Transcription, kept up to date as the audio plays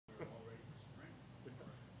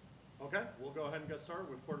Okay, we'll go ahead and get started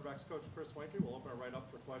with quarterbacks coach Chris Weinke. We'll open it right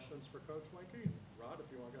up for questions for Coach Weinke. Rod,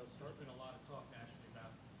 if you want to get us started. There's been a lot of talk actually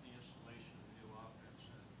about the installation of the new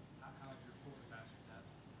offense. How's your quarterbacks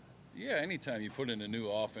adapted to that? Yeah, anytime you put in a new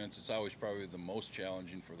offense, it's always probably the most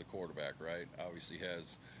challenging for the quarterback, right? Obviously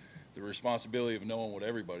has the responsibility of knowing what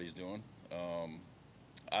everybody's doing.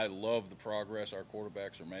 I love the progress our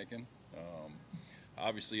quarterbacks are making.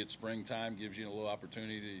 Obviously, it's springtime, gives you a little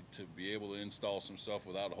opportunity to be able to install some stuff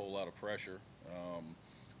without a whole lot of pressure.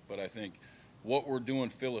 But I think what we're doing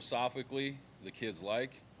philosophically, the kids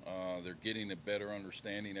like. They're getting a better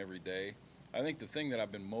understanding every day. I think the thing that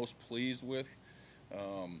I've been most pleased with,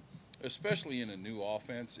 especially in a new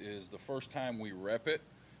offense, is the first time we rep it,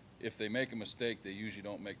 if they make a mistake, they usually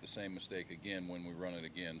don't make the same mistake again when we run it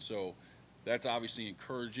again. So that's obviously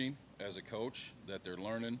encouraging as a coach that they're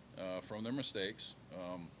learning from their mistakes.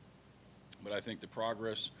 But I think the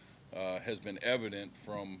progress has been evident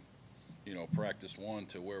from, practice one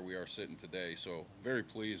to where we are sitting today. So very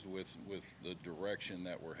pleased with the direction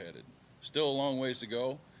that we're headed. Still a long ways to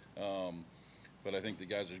go, but I think the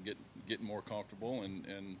guys are getting more comfortable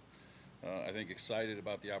and I think excited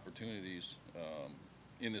about the opportunities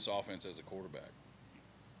in this offense as a quarterback.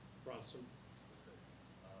 Bronson.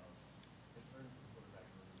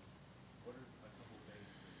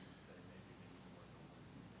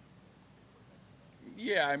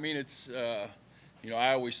 Yeah, I mean, it's I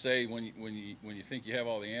always say when you think you have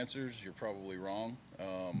all the answers, you're probably wrong.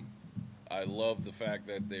 I love the fact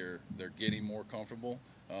that they're getting more comfortable.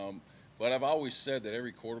 But I've always said that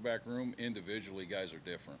every quarterback room individually, guys are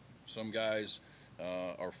different. Some guys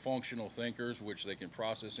are functional thinkers, which they can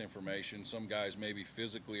process information. Some guys maybe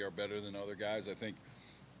physically are better than other guys. I think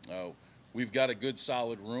we've got a good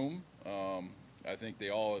solid room. I think they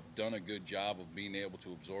all have done a good job of being able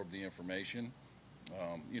to absorb the information.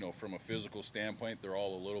 From a physical standpoint, they're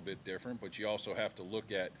all a little bit different, but you also have to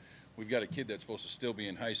look at, we've got a kid that's supposed to still be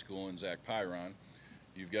in high school in Zach Pyron.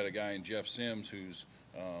 You've got a guy in Jeff Sims who's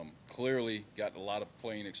clearly got a lot of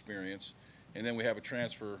playing experience. And then we have a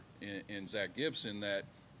transfer in Zach Gibson that,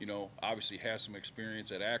 obviously has some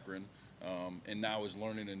experience at Akron and now is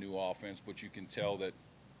learning a new offense, but you can tell that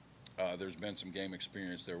there's been some game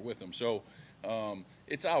experience there with him. So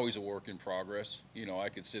it's always a work in progress. I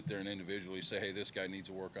could sit there and individually say, hey, this guy needs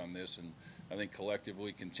to work on this, and I think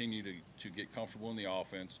collectively continue to get comfortable in the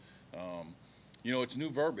offense. It's new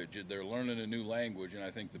verbiage. They're learning a new language, and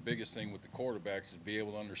I think the biggest thing with the quarterbacks is be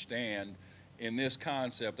able to understand in this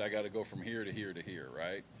concept, I got to go from here to here to here,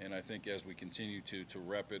 right? And I think as we continue to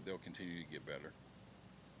rep it, they'll continue to get better.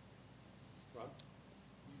 Rob?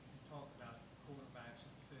 You talk about quarterbacks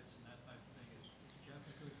and fits and that type of thing. Is Jeff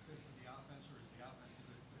a good fit for the offense, or is the offense a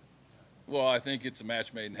good fit for Jeff? Well, I think it's a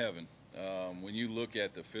match made in heaven. When you look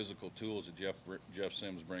at the physical tools that Jeff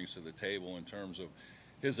Sims brings to the table in terms of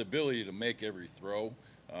his ability to make every throw,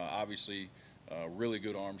 obviously really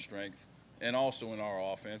good arm strength, and also in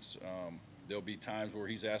our offense, there'll be times where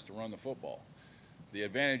he's asked to run the football. The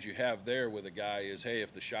advantage you have there with a guy is, hey,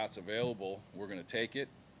 if the shot's available, we're going to take it,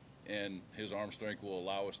 and his arm strength will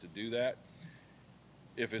allow us to do that.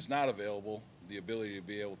 If it's not available, the ability to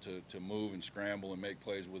be able to move and scramble and make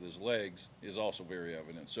plays with his legs is also very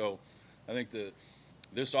evident. So I think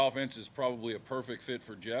this offense is probably a perfect fit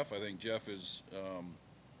for Jeff. I think Jeff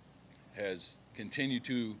has continued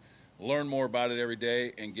to learn more about it every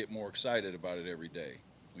day and get more excited about it every day.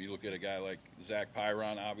 When you look at a guy like Zach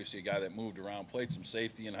Pyron, obviously a guy that moved around, played some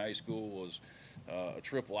safety in high school, was a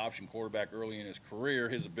triple option quarterback early in his career,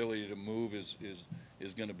 his ability to move is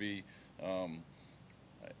going to be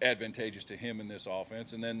advantageous to him in this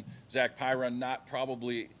offense. And then Zach Pyron,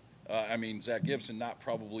 Zach Gibson, not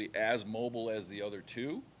probably as mobile as the other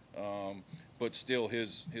two, but still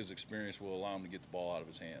his experience will allow him to get the ball out of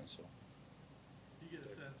his hands. So. Do you get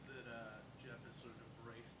a sense that Jeff has sort of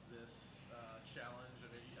embraced this challenge? I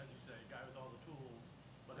mean, as you say, a guy with all the tools,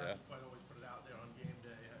 but hasn't quite always put it out there on game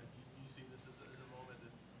day. Do you see this as a moment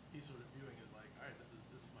that he's sort of viewing as like, all right,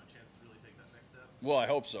 this is my chance to really take that next step? Well, I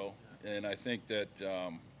hope so. Yeah. And I think that,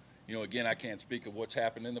 again, I can't speak of what's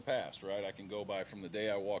happened in the past, right? I can go by from the day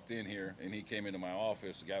I walked in here and he came into my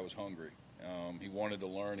office, the guy was hungry. He wanted to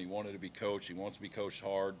learn. He wanted to be coached. He wants to be coached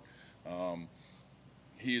hard.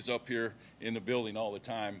 He is up here in the building all the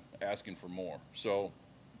time asking for more. So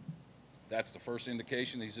that's the first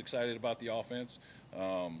indication he's excited about the offense.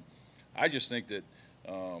 I just think that,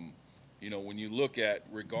 when you look at,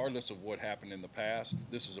 regardless of what happened in the past,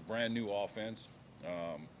 this is a brand new offense.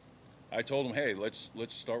 I told him, hey, let's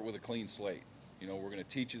start with a clean slate. We're going to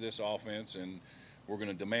teach you this offense, and we're going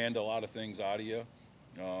to demand a lot of things out of you.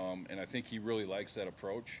 And I think he really likes that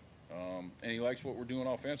approach. And he likes what we're doing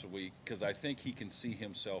offensively because I think he can see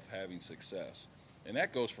himself having success. And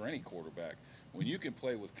that goes for any quarterback. When you can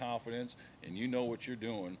play with confidence and you know what you're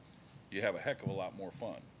doing, you have a heck of a lot more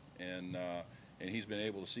fun. And he's been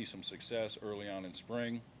able to see some success early on in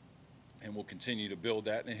spring, and we'll continue to build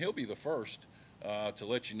that. And he'll be the first to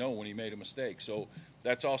let you know when he made a mistake. So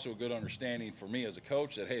that's also a good understanding for me as a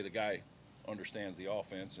coach that, hey, the guy understands the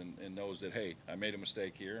offense and knows that, hey, I made a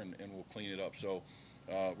mistake here, and we'll clean it up. So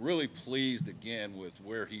really pleased, again, with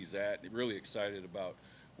where he's at. Really excited about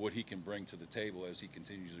what he can bring to the table as he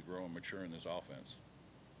continues to grow and mature in this offense.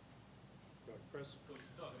 Go ahead, Chris. Coach,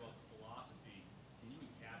 you talk about the philosophy. Can you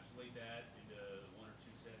encapsulate that into one or two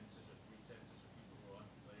sentences or three sentences for people who are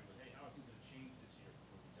unfamiliar with, hey, how are things going to change this year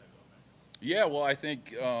for the Kentucky offense? Yeah, well, I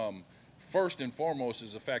think first and foremost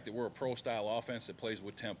is the fact that we're a pro-style offense that plays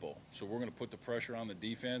with tempo. So we're going to put the pressure on the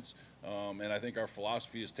defense, and I think our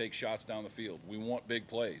philosophy is take shots down the field. We want big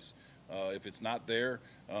plays. If it's not there,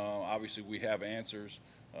 obviously we have answers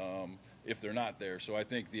if they're not there. So I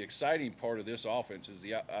think the exciting part of this offense is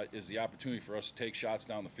the opportunity for us to take shots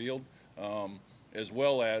down the field, as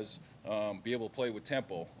well as be able to play with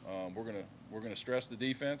tempo. We're gonna stress the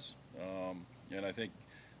defense, and I think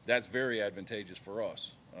that's very advantageous for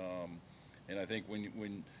us. And I think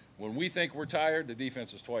when we think we're tired, the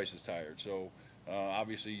defense is twice as tired. So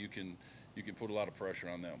obviously you can put a lot of pressure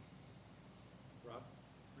on them. Rob?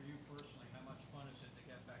 For you personally, how much fun is it to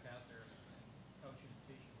get back out there and coaching and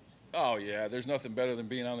teaching these kids? Oh yeah, there's nothing better than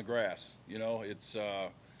being on the grass. You know, it's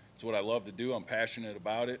what I love to do. I'm passionate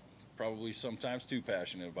about it. Probably sometimes too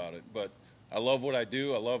passionate about it, but I love what I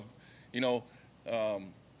do. I love, you know,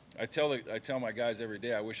 I tell my guys every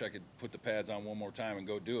day, I wish I could put the pads on one more time and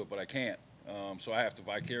go do it, but I can't. So I have to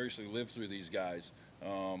vicariously live through these guys,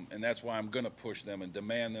 and that's why I'm going to push them and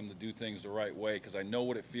demand them to do things the right way, because I know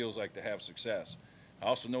what it feels like to have success. I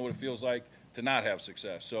also know what it feels like to not have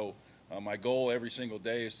success. So my goal every single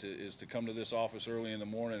day is to come to this office early in the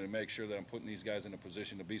morning and make sure that I'm putting these guys in a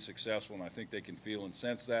position to be successful, and I think they can feel and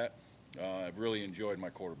sense that. I've really enjoyed my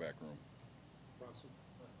quarterback room. Bronson?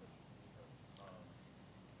 Last question for you, Coach.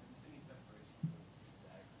 Have you seen any separation from the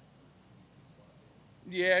sacks between teams a lot?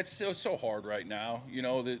 Yeah, it's so hard right now. You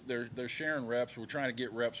know, they're sharing reps. We're trying to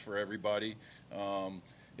get reps for everybody.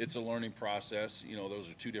 It's a learning process. You know, those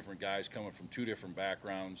are two different guys coming from two different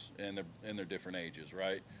backgrounds, and they're different ages,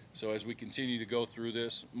 right? So as we continue to go through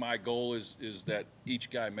this, my goal is that each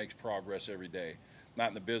guy makes progress every day. Not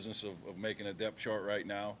in the business of making a depth chart right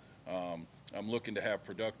now. I'm looking to have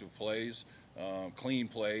productive plays, clean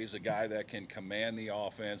plays, a guy that can command the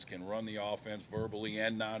offense, can run the offense verbally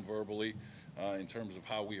and non-verbally in terms of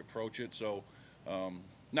how we approach it. So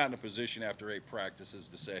not in a position after 8 practices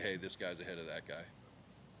to say, hey, this guy's ahead of that guy.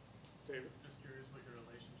 David? Just curious what your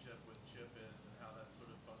relationship with Chip is and how that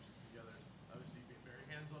sort of functions together. Obviously, being very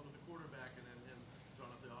hands-on with the quarterback and then him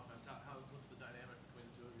drawing up the offense. What's the dynamic between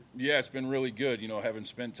the two of you? Yeah, it's been really good. You know, having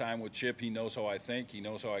spent time with Chip, he knows how I think. He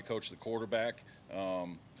knows how I coach the quarterback.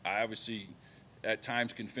 I obviously, at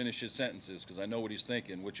times, can finish his sentences because I know what he's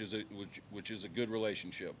thinking, which is a good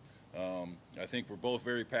relationship. I think we're both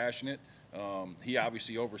very passionate. He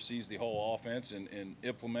obviously oversees the whole offense and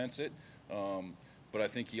implements it. But I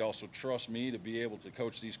think he also trusts me to be able to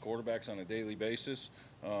coach these quarterbacks on a daily basis.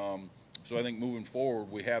 So I think moving forward,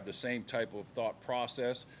 we have the same type of thought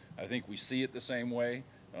process. I think we see it the same way.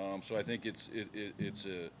 So I think it's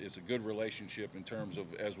a good relationship in terms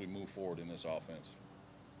of as we move forward in this offense.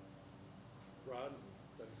 Rod?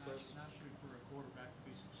 Then Chris? Naturally, for a quarterback to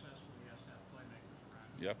be successful, he has to have playmakers around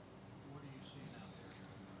him. Yep. What are you seeing out there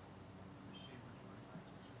from receivers, running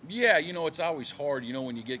backs? Yeah, you know, it's always hard, you know,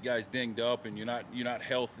 when you get guys dinged up and you're not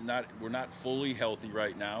healthy, we're not fully healthy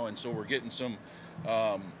right now, and so we're getting some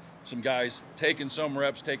guys taking some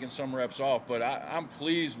reps off, but I'm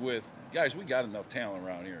pleased with, guys, we got enough talent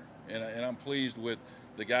around here, and I'm pleased with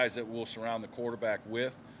the guys that we'll surround the quarterback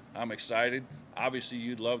with. I'm excited. Obviously,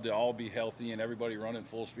 you'd love to all be healthy and everybody running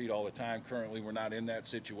full speed all the time. Currently, we're not in that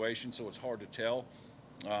situation, so it's hard to tell.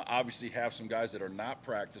 Obviously, have some guys that are not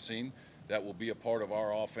practicing that will be a part of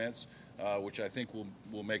our offense, which I think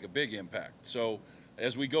will make a big impact. So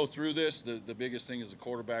as we go through this, the biggest thing is the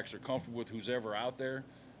quarterbacks are comfortable with who's ever out there.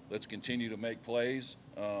 Let's continue to make plays.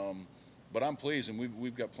 But I'm pleased, and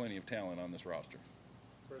we've got plenty of talent on this roster.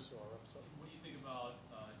 Chris, you want to wrap us up? What do you think about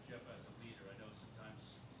Jeff as a leader? I know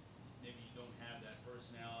sometimes maybe you don't have that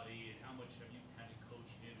personality, and how much have you had to coach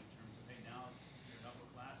him in terms of, hey, now you're an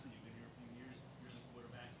upperclassman, you've been here a few years, you're the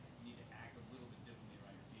quarterback, you need to act a little bit differently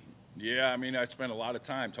around your team? Yeah, I mean, I spent a lot of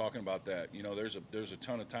time talking about that. You know, there's a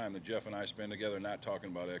ton of time that Jeff and I spend together not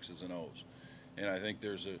talking about X's and O's, and I think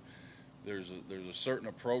there's there's a certain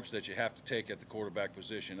approach that you have to take at the quarterback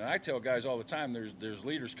position. And I tell guys all the time, there's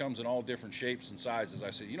leaders comes in all different shapes and sizes.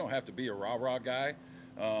 I say, you don't have to be a rah-rah guy,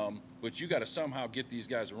 but you got to somehow get these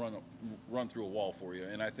guys to run through a wall for you.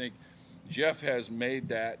 And I think Jeff has made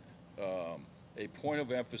that a point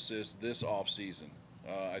of emphasis this offseason.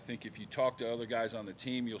 I think if you talk to other guys on the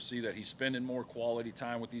team, you'll see that he's spending more quality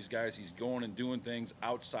time with these guys. He's going and doing things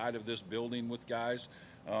outside of this building with guys.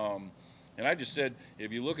 And I just said,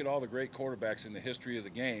 if you look at all the great quarterbacks in the history of the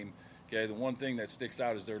game, okay, the one thing that sticks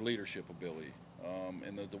out is their leadership ability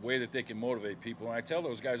and the way that they can motivate people. And I tell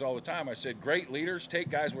those guys all the time, I said, great leaders take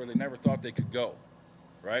guys where they never thought they could go,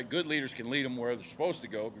 right? Good leaders can lead them where they're supposed to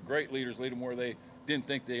go, but great leaders lead them where they didn't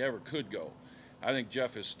think they ever could go. I think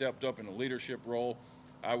Jeff has stepped up in a leadership role.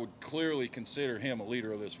 I would clearly consider him a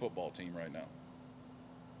leader of this football team right now.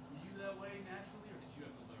 Were you that way naturally, or did you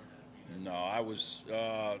have to learn how to be that? No, I was,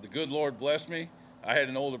 the good Lord blessed me. I had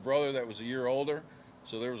an older brother that was a year older,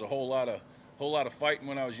 so there was a whole lot of fighting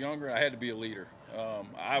when I was younger. I had to be a leader.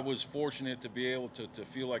 I was fortunate to be able to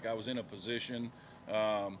feel like I was in a position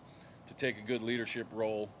to take a good leadership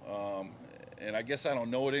role. And I guess I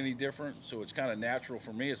don't know it any different, so it's kind of natural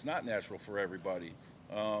for me. It's not natural for everybody.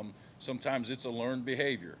 Sometimes it's a learned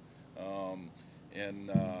behavior. So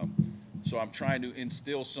I'm trying to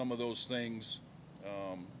instill some of those things.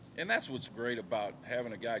 And that's what's great about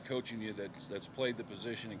having a guy coaching you that's played the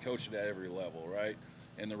position and coached it at every level, right?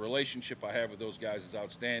 And the relationship I have with those guys is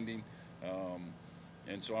outstanding.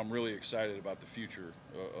 And so I'm really excited about the future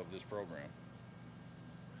of this program.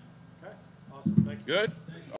 Okay, awesome, thank you. Good?